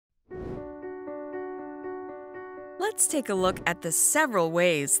Let's take a look at the several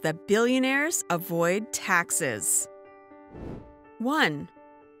ways that billionaires avoid taxes. 1.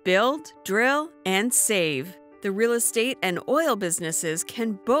 Build, drill, and save. The real estate and oil businesses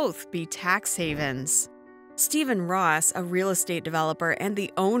can both be tax havens. Stephen Ross, a real estate developer and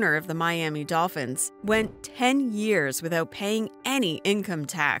the owner of the Miami Dolphins, went 10 years without paying any income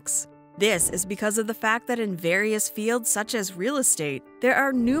tax. This is because of the fact that in various fields such as real estate, there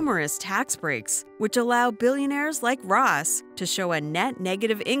are numerous tax breaks, which allow billionaires like Ross to show a net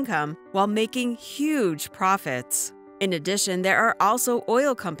negative income while making huge profits. In addition, there are also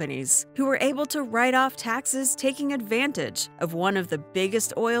oil companies who were able to write off taxes, taking advantage of one of the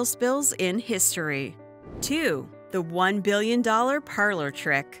biggest oil spills in history. 2. The $1 billion parlor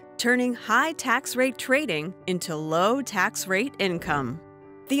trick, turning high tax rate trading into low tax rate income.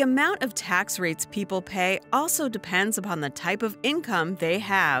 The amount of tax rates people pay also depends upon the type of income they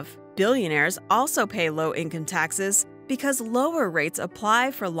have. Billionaires also pay low income taxes because lower rates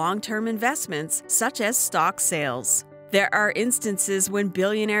apply for long-term investments such as stock sales. There are instances when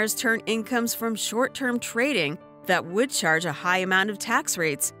billionaires turn incomes from short-term trading that would charge a high amount of tax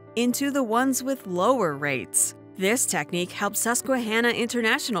rates into the ones with lower rates. This technique helped Susquehanna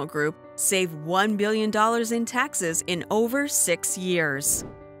International Group save $1 billion in taxes in over 6 years.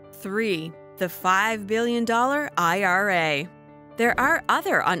 3. The $5 billion IRA. There are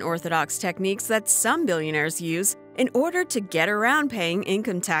other unorthodox techniques that some billionaires use in order to get around paying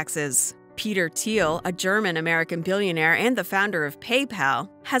income taxes. Peter Thiel, a German-American billionaire and the founder of PayPal,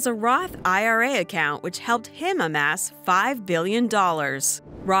 has a Roth IRA account which helped him amass $5 billion.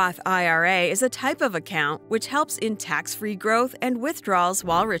 Roth IRA is a type of account which helps in tax-free growth and withdrawals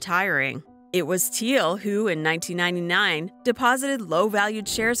while retiring. It was Thiel who, in 1999, deposited low-valued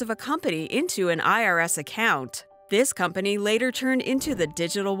shares of a company into an IRS account. This company later turned into the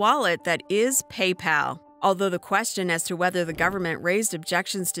digital wallet that is PayPal. Although the question as to whether the government raised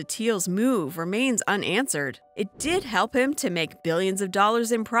objections to Thiel's move remains unanswered, it did help him to make billions of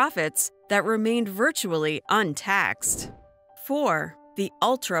dollars in profits that remained virtually untaxed. 4. The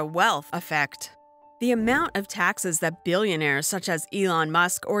ultra-wealth effect. The amount of taxes that billionaires such as Elon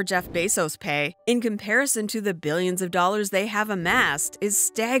Musk or Jeff Bezos pay in comparison to the billions of dollars they have amassed is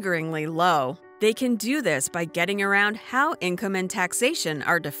staggeringly low. They can do this by getting around how income and taxation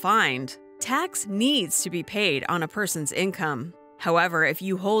are defined. Tax needs to be paid on a person's income. However, if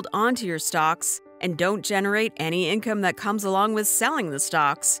you hold on to your stocks and don't generate any income that comes along with selling the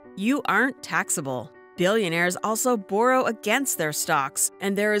stocks, you aren't taxable. Billionaires also borrow against their stocks,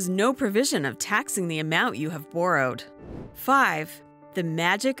 and there is no provision of taxing the amount you have borrowed. 5. The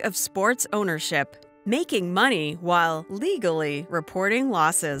magic of sports ownership, making money while legally reporting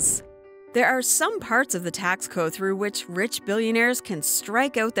losses. There are some parts of the tax code through which rich billionaires can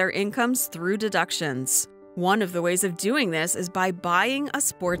strike out their incomes through deductions. One of the ways of doing this is by buying a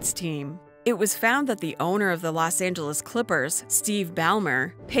sports team. It was found that the owner of the Los Angeles Clippers, Steve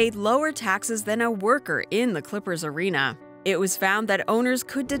Ballmer, paid lower taxes than a worker in the Clippers arena. It was found that owners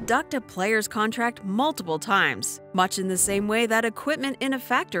could deduct a player's contract multiple times, much in the same way that equipment in a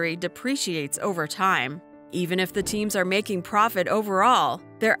factory depreciates over time. Even if the teams are making profit overall,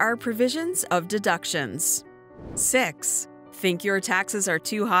 there are provisions of deductions. 6. Think your taxes are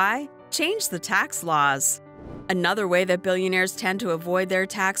too high? Change the tax laws. Another way that billionaires tend to avoid their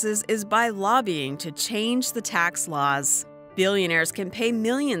taxes is by lobbying to change the tax laws. Billionaires can pay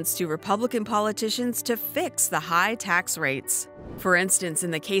millions to Republican politicians to fix the high tax rates. For instance,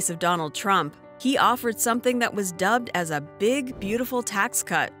 in the case of Donald Trump, he offered something that was dubbed as a big, beautiful tax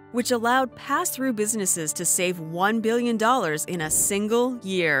cut, which allowed pass-through businesses to save $1 billion in a single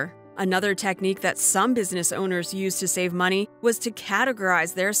year. Another technique that some business owners used to save money was to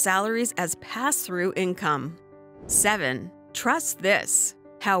categorize their salaries as pass-through income. 7. Trust this: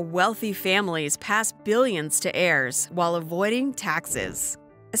 how wealthy families pass billions to heirs while avoiding taxes.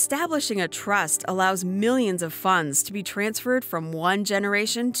 Establishing a trust allows millions of funds to be transferred from one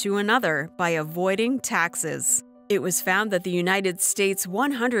generation to another by avoiding taxes. It was found that the United States'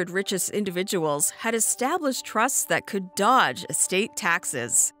 100 richest individuals had established trusts that could dodge estate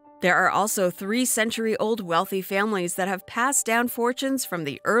taxes. There are also 3-century-old wealthy families that have passed down fortunes from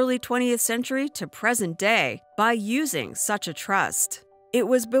the early 20th century to present day by using such a trust. It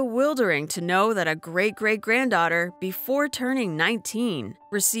was bewildering to know that a great-great-granddaughter, before turning 19,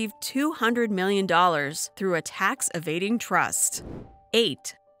 received $200 million through a tax-evading trust.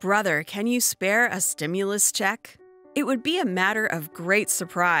 8. Brother, can you spare a stimulus check? It would be a matter of great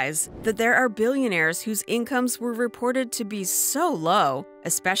surprise that there are billionaires whose incomes were reported to be so low,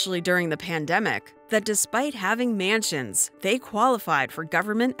 especially during the pandemic, that despite having mansions, they qualified for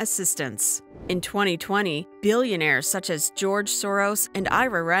government assistance. In 2020, billionaires such as George Soros and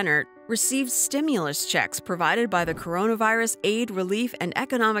Ira Rennert received stimulus checks provided by the Coronavirus Aid, Relief, and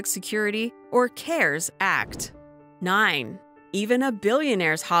Economic Security, or CARES Act. 9. Even a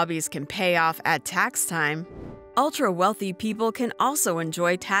billionaire's hobbies can pay off at tax time. Ultra-wealthy people can also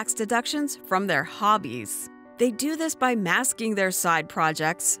enjoy tax deductions from their hobbies. They do this by masking their side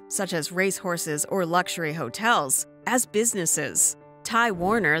projects, such as racehorses or luxury hotels, as businesses. Ty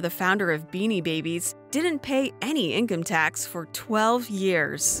Warner, the founder of Beanie Babies, didn't pay any income tax for 12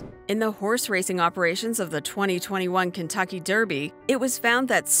 years. In the horse racing operations of the 2021 Kentucky Derby, it was found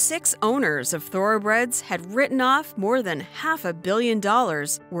that 6 owners of thoroughbreds had written off more than $500 million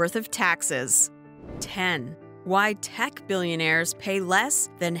worth of taxes. 10. Why tech billionaires pay less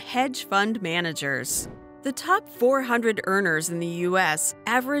than hedge fund managers. The top 400 earners in the U.S.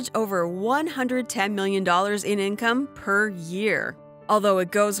 average over $110 million in income per year. Although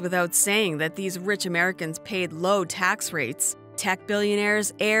it goes without saying that these rich Americans paid low tax rates, tech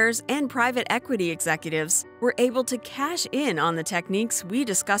billionaires, heirs, and private equity executives were able to cash in on the techniques we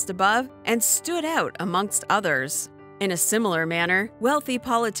discussed above and stood out amongst others. In a similar manner, wealthy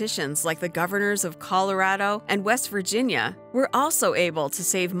politicians like the governors of Colorado and West Virginia were also able to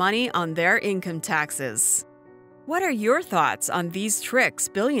save money on their income taxes. What are your thoughts on these tricks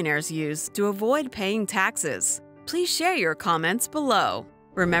billionaires use to avoid paying taxes? Please share your comments below.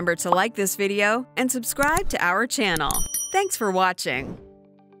 Remember to like this video and subscribe to our channel. Thanks for watching.